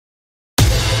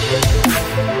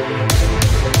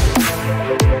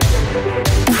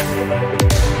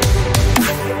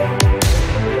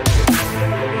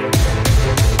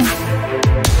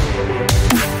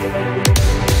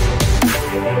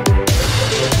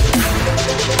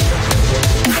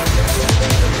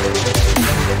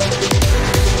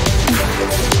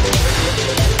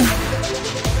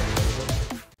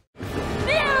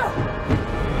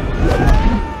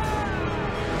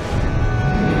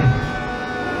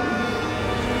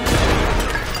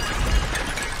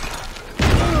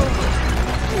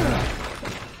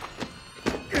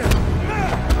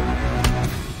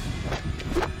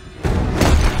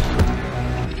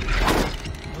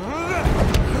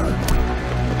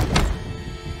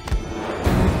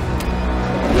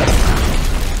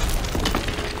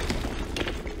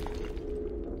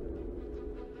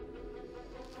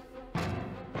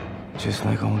Just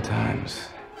like old times.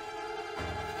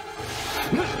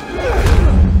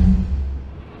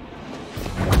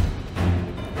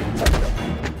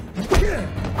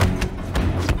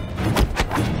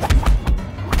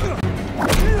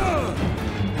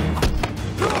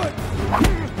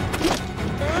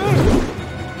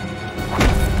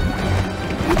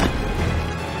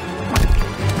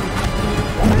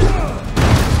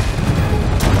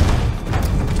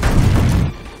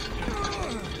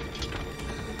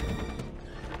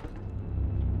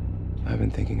 I've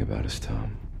been thinking about us,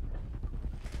 Tom.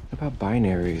 About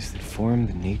binaries that form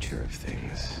the nature of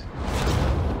things.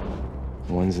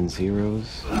 Ones and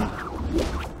zeros.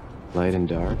 Light and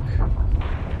dark.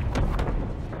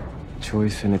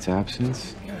 Choice in its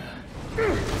absence.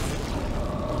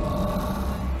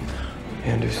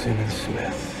 Anderson and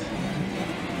Smith.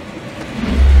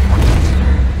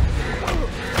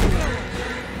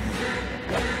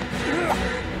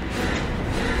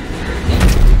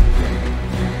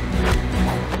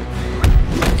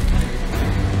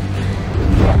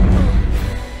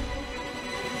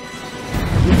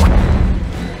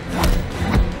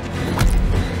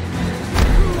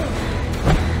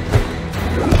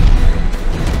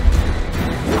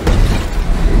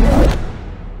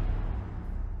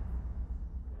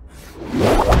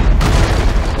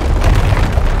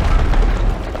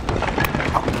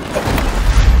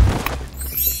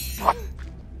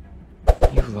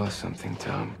 You've lost something,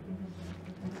 Tom.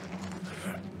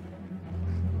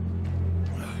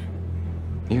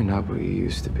 You're not what you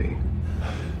used to be.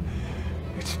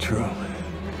 It's true.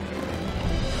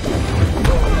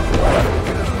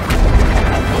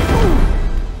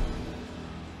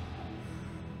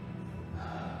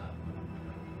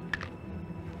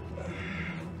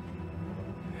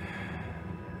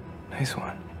 Nice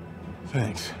one.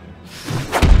 Thanks.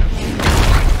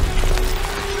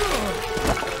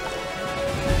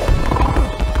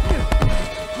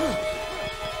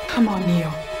 Come on,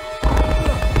 Neo.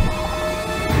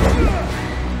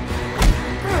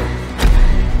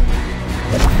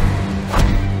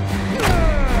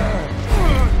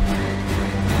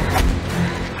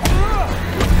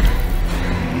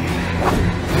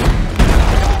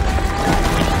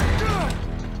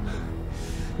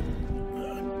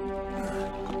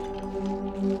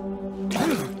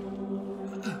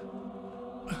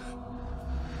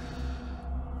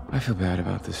 I feel bad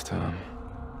about this, Tom.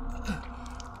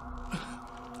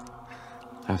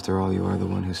 After all, you are the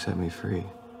one who set me free.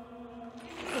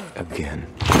 Again.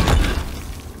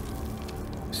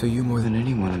 So you more than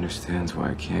anyone understands why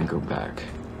I can't go back.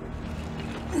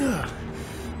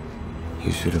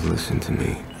 You should have listened to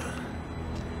me.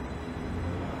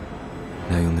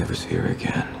 Now you'll never see her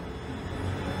again.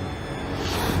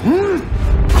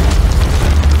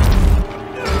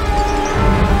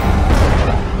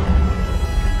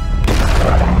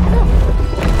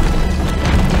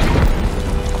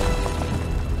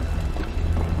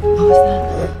 What was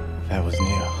that? That was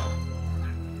Neo.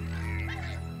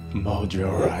 Mojo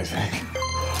rising.